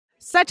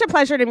Such a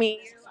pleasure to meet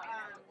you.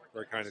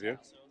 Very kind of you.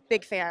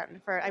 Big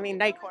fan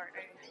Night Court.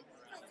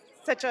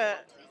 Such a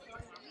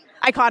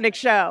iconic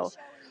show.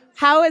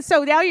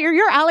 So now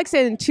you're Alex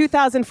in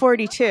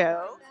 2042.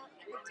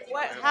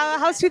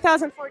 How's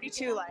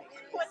 2042 like?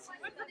 What's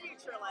the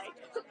future like?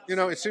 You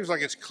know, it seems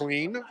like it's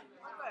clean.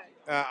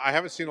 I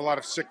haven't seen a lot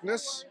of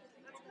sickness.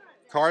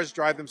 Cars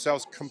drive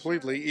themselves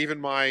completely. Even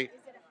my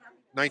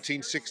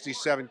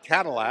 1967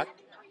 Cadillac,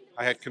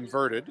 I had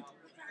converted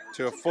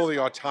to a fully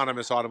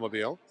autonomous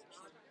automobile.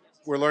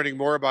 We're learning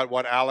more about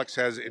what Alex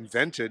has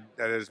invented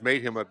that has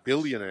made him a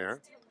billionaire.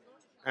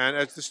 And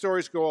as the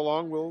stories go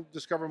along, we'll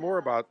discover more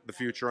about the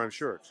future, I'm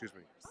sure. Excuse me.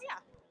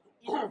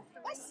 Oh,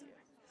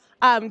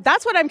 yeah.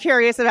 That's what I'm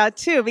curious about,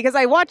 too, because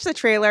I watched the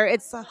trailer.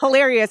 It's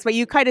hilarious, but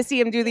you kind of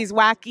see him do these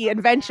wacky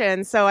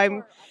inventions. So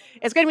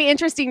it's going to be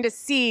interesting to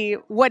see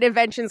what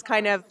inventions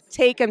kind of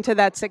take him to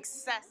that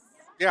success.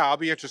 Yeah, I'll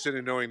be interested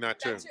in knowing that,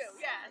 too. That too,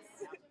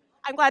 yes.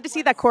 I'm glad to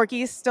see that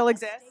Corky's still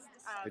exists.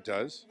 It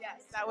does?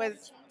 Yes, that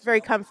was very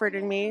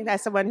comforting me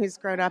as someone who's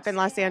grown up in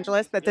Los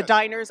Angeles, that the Yes.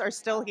 diners are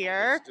still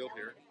here. It's still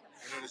here.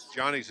 I noticed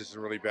Johnny's is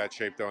in really bad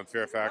shape, though, in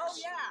Fairfax. Oh,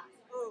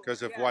 yeah.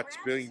 Because of what's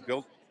being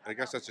built. I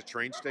guess that's a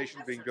train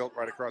station being built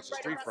right across the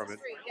street from it.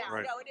 Yeah,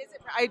 Right. no, it is.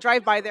 I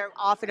drive by there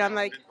often. I'm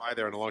like, I've been by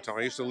there in a long time.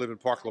 I used to live in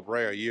Park La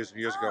Brea years and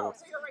years ago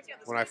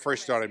when I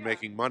first started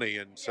making money,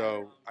 and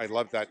so I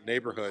loved that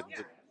neighborhood.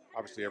 But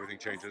obviously, everything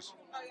changes.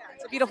 oh yeah,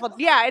 it's a beautiful.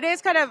 Yeah, it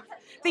is kind of.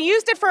 They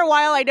used it for a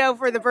while, I know,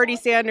 for the Bernie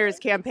Sanders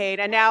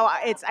campaign, and now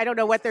I don't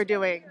know what they're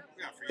doing.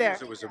 Yeah, for there.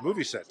 years it was a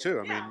movie set too.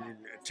 I mean,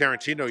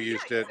 Tarantino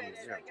used it. And,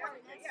 yeah.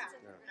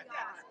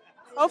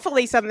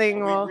 Hopefully,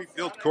 something will. We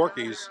built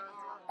Corky's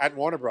at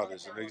Warner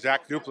Brothers, an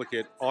exact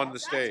duplicate on the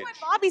stage.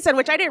 That's what Bobby said,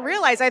 which I didn't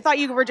realize. I thought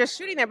you were just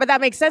shooting there, but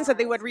that makes sense that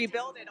they would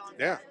rebuild it on.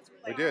 Yeah,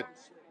 we did.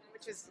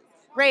 Which is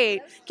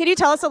great. Can you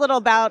tell us a little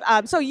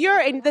about? So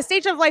you're in the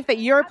stage of life that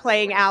you're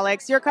playing,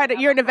 Alex. You're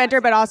an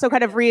inventor, but also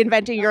kind of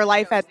reinventing your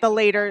life at the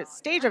later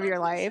stage of your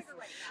life.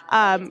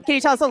 Can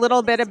you tell us a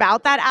little bit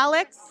about that,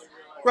 Alex?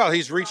 Well,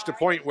 he's reached a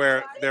point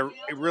where there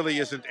really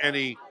isn't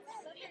any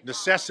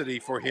necessity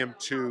for him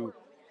to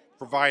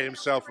provide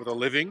himself with a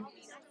living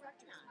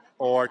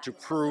or to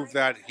prove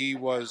that he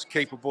was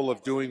capable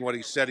of doing what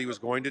he said he was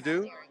going to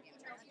do.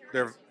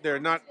 They're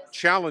not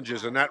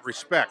challenges in that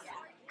respect.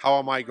 How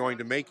am I going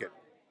to make it?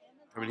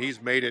 I mean,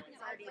 he's made it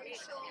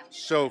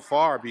so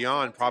far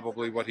beyond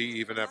probably what he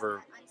even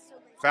ever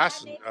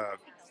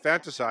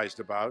fantasized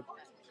about.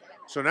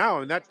 So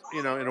now, in that,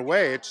 in a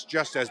way, it's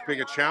just as big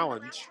a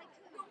challenge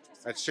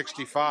at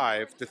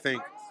 65 to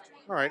think,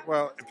 all right,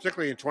 well,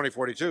 particularly in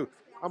 2042,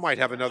 I might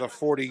have another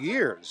 40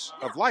 years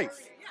of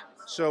life.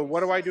 So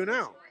what do I do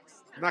now?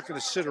 I'm not going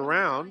to sit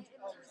around.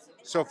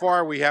 So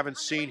far, we haven't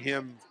seen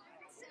him.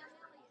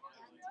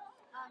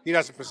 He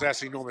doesn't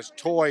possess enormous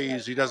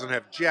toys. He doesn't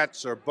have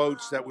jets or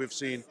boats that we've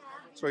seen.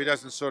 So he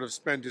doesn't sort of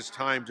spend his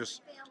time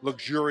just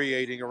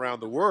luxuriating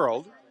around the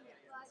world.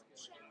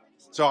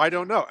 So I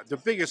don't know. The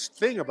biggest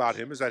thing about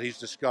him is that he's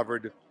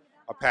discovered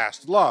a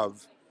past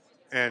love.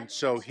 And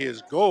so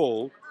his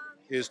goal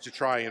is to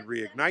try and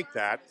reignite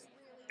that.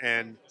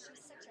 And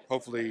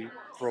hopefully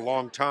for a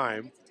long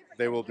time,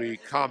 there will be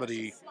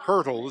comedy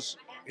hurdles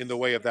in the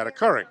way of that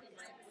occurring.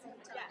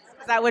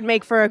 That would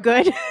make for a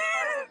good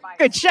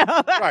show.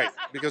 Right,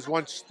 because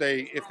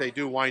if they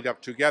do wind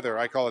up together,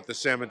 I call it the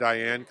Sam and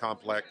Diane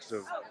complex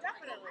of,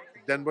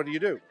 then what do you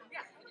do? Yeah,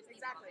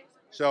 exactly.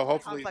 So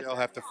hopefully they'll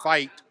have to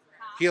fight.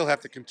 He'll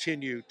have to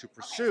continue to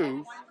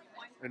pursue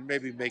and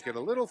maybe make it a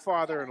little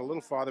farther,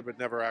 but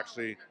never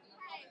actually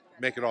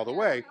make it all the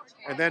way.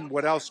 And then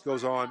what else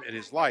goes on in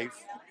his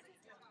life,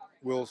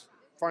 we'll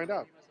find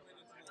out.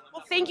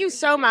 Well, thank you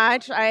so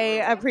much. I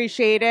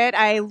appreciate it.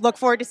 I look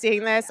forward to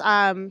seeing this.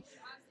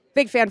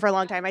 Big fan for a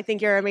long time. I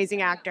think you're an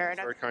amazing actor. And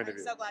Very kind of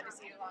you. So glad to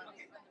see you.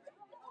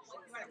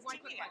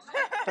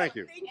 Thank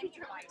you.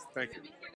 Thank you.